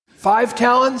5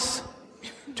 talents,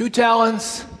 2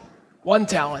 talents, 1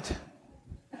 talent.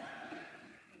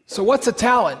 So what's a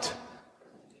talent?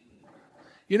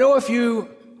 You know, if you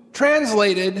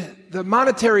translated the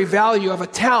monetary value of a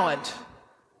talent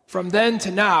from then to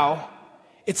now,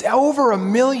 it's over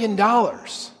 $1 million.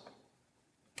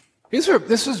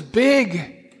 This was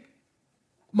big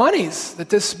monies that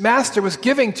this master was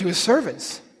giving to his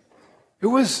servants. It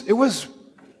was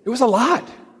a lot.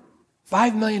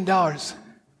 $5 million.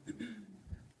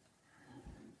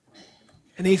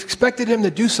 And he expected him to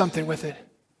do something with it.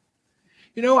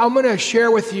 You know, I'm going to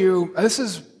share with you, this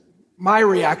is my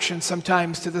reaction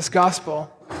sometimes to this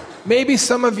gospel. Maybe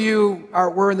some of you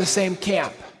were in the same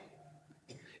camp.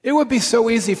 It would be so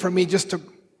easy for me just to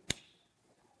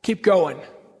keep going,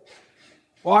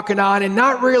 walking on and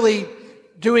not really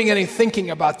doing any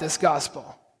thinking about this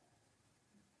gospel.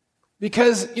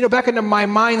 Because, you know, back into my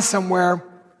mind somewhere,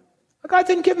 God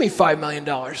didn't give me $5 million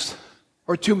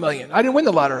or $2 million. I didn't win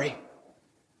the lottery.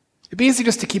 It'd be easy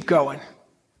just to keep going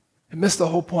and miss the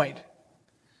whole point.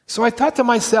 So I thought to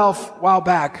myself a while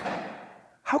back,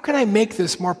 how can I make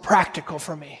this more practical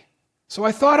for me? So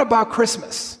I thought about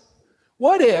Christmas.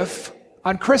 What if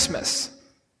on Christmas,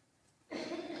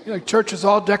 you know, church is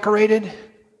all decorated,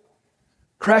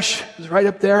 creche is right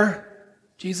up there,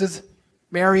 Jesus,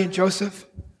 Mary, and Joseph,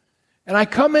 and I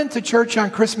come into church on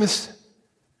Christmas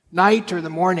night or the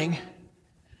morning,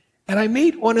 and I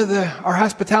meet one of our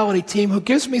hospitality team who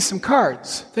gives me some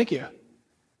cards. Thank you.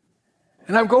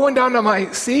 And I'm going down to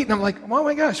my seat, and I'm like, oh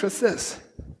my gosh, what's this?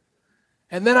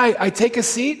 And then I take a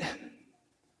seat,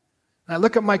 and I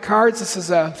look at my cards. This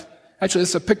is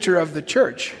a picture of the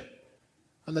church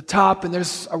on the top, and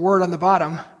there's a word on the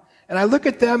bottom. And I look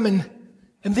at them,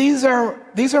 and these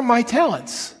are my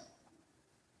talents.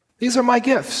 These are my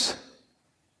gifts.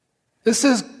 This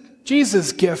is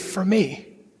Jesus' gift for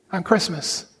me on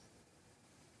Christmas.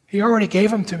 He already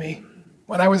gave them to me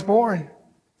when I was born,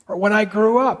 or when I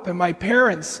grew up, and my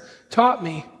parents taught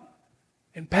me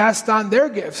and passed on their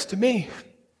gifts to me.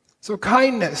 So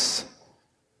kindness,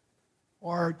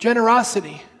 or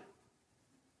generosity,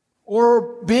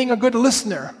 or being a good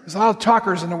listener. There's a lot of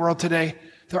talkers in the world today.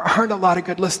 There aren't a lot of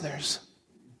good listeners.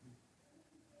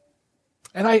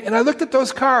 And I looked at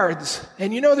those cards,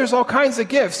 and you know there's all kinds of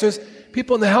gifts. There's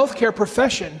people in the healthcare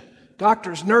profession,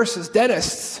 doctors, nurses,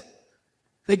 dentists.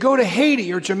 They go to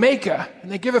Haiti or Jamaica,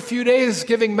 and they give a few days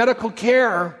giving medical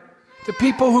care to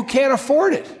people who can't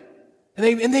afford it.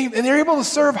 And they're able to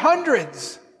serve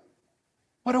hundreds.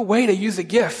 What a way to use a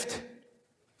gift.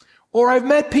 Or I've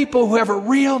met people who have a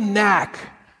real knack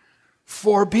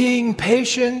for being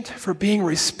patient, for being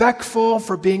respectful,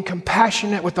 for being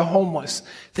compassionate with the homeless.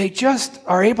 They just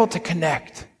are able to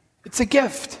connect. It's a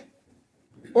gift.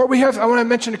 Or I want to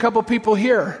mention a couple people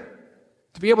here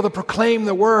to be able to proclaim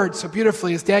the word so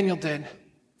beautifully as Daniel did.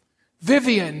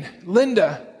 Vivian,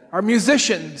 Linda, our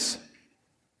musicians.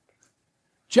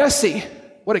 Jessie,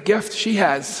 what a gift she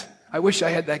has. I wish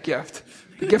I had that gift.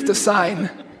 The gift to sign.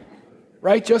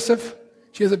 Right, Joseph?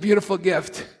 She has a beautiful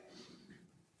gift.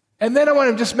 And then I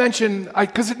want to just mention,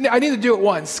 because I need to do it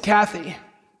once, Kathy.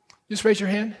 Just raise your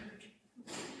hand.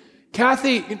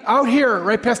 Kathy, out here,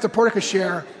 right past the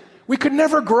portico, we could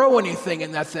never grow anything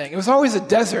in that thing. It was always a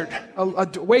desert, a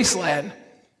wasteland.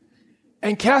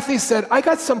 And Kathy said, I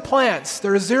got some plants.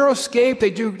 They're a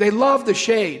xeriscape. They love the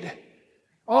shade.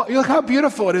 Oh, look how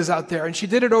beautiful it is out there. And she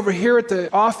did it over here at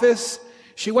the office.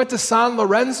 She went to San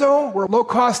Lorenzo, where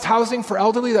low-cost housing for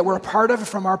elderly that we're a part of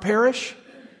from our parish.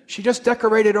 She just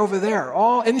decorated over there.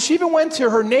 And she even went to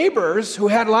her neighbors who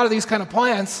had a lot of these kind of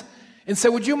plants and said,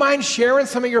 would you mind sharing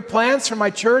some of your plants from my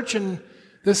church and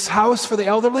this house for the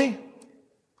elderly?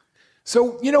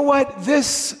 So, you know what? This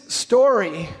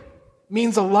story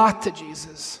means a lot to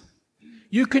Jesus.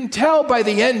 You can tell by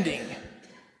the ending.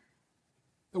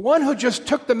 The one who just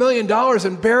took the $1 million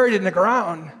and buried it in the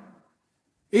ground,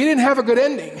 he didn't have a good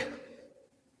ending.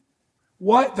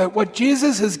 What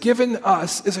Jesus has given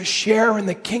us is a share in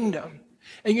the kingdom.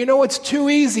 And you know, it's too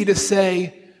easy to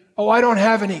say, oh, I don't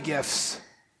have any gifts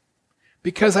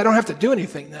because I don't have to do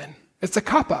anything then. It's a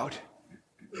cop-out.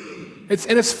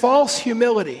 It's false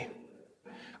humility.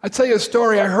 I'll tell you a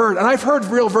story I heard, and I've heard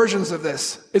real versions of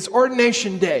this. It's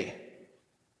ordination day.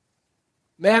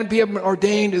 Man being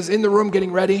ordained is in the room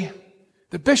getting ready.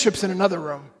 The bishop's in another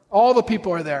room. All the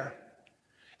people are there.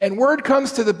 And word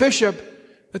comes to the bishop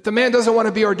that the man doesn't want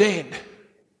to be ordained.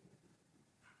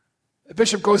 The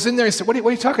bishop goes in there and says, what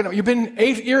are you talking about? You've been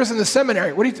 8 years in the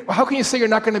seminary. How can you say you're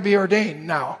not going to be ordained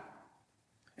now?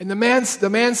 And the man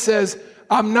says,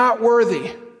 I'm not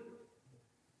worthy.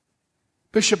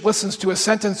 Bishop listens to a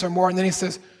sentence or more, and then he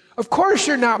says, Of course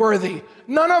you're not worthy.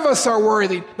 None of us are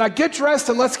worthy. Now get dressed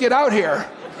and let's get out here.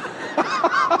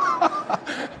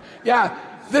 Yeah,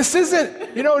 this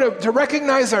isn't, to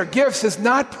recognize our gifts is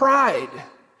not pride.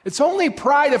 It's only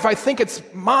pride if I think it's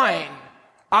mine.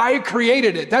 I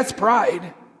created it. That's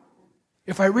pride.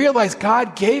 If I realize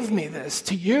God gave me this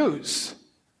to use,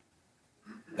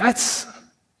 that's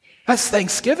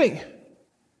thanksgiving.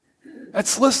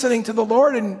 That's listening to the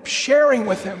Lord and sharing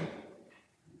with Him.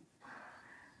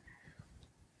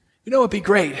 You know what would be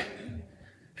great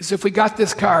is if we got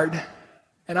this card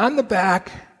and on the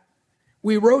back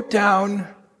we wrote down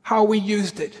how we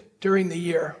used it during the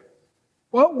year.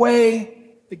 What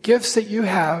way the gifts that you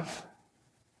have,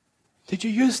 did you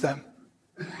use them?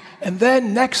 And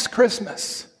then next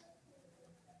Christmas,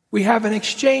 we have an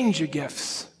exchange of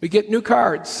gifts. We get new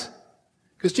cards.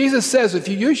 Because Jesus says if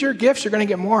you use your gifts, you're going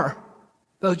to get more.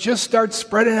 They'll just start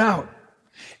spreading out.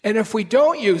 And if we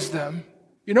don't use them,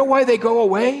 you know why they go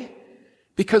away?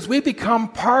 Because we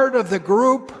become part of the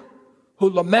group who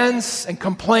laments and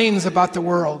complains about the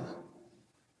world.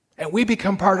 And we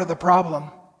become part of the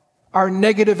problem. Our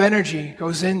negative energy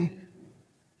goes in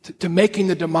to making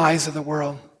the demise of the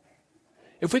world.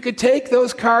 If we could take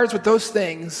those cards with those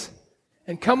things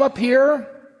and come up here,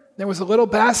 there was a little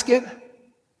basket,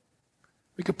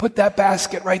 we could put that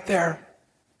basket right there.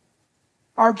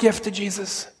 Our gift to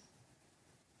Jesus.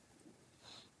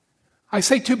 I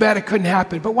say too bad it couldn't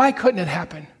happen, but why couldn't it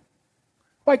happen?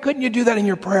 Why couldn't you do that in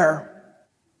your prayer?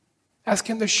 Ask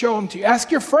Him to show them to you.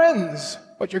 Ask your friends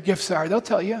what your gifts are. They'll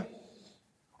tell you.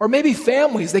 Or maybe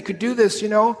families, they could do this,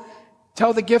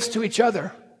 tell the gifts to each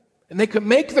other. And they could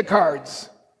make the cards.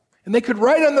 And they could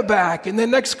write on the back. And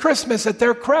then next Christmas at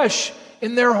their creche,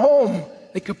 in their home,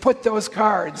 they could put those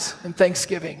cards in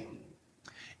Thanksgiving.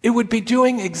 It would be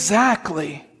doing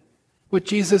exactly what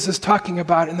Jesus is talking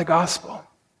about in the gospel.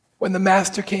 When the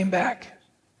Master came back,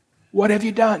 what have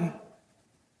you done?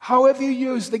 How have you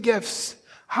used the gifts?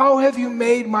 How have you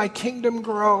made my kingdom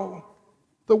grow?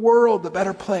 The world a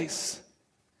better place.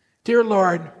 Dear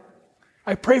Lord,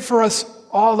 I pray for us,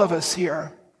 all of us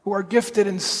here, who are gifted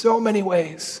in so many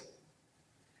ways.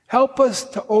 Help us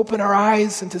to open our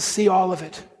eyes and to see all of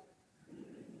it.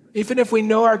 Even if we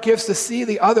know our gifts, to see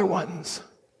the other ones.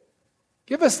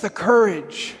 Give us the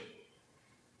courage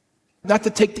not to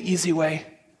take the easy way.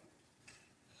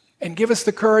 And give us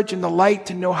the courage and the light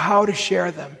to know how to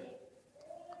share them.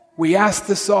 We ask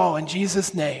this all in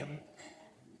Jesus' name.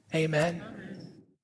 Amen.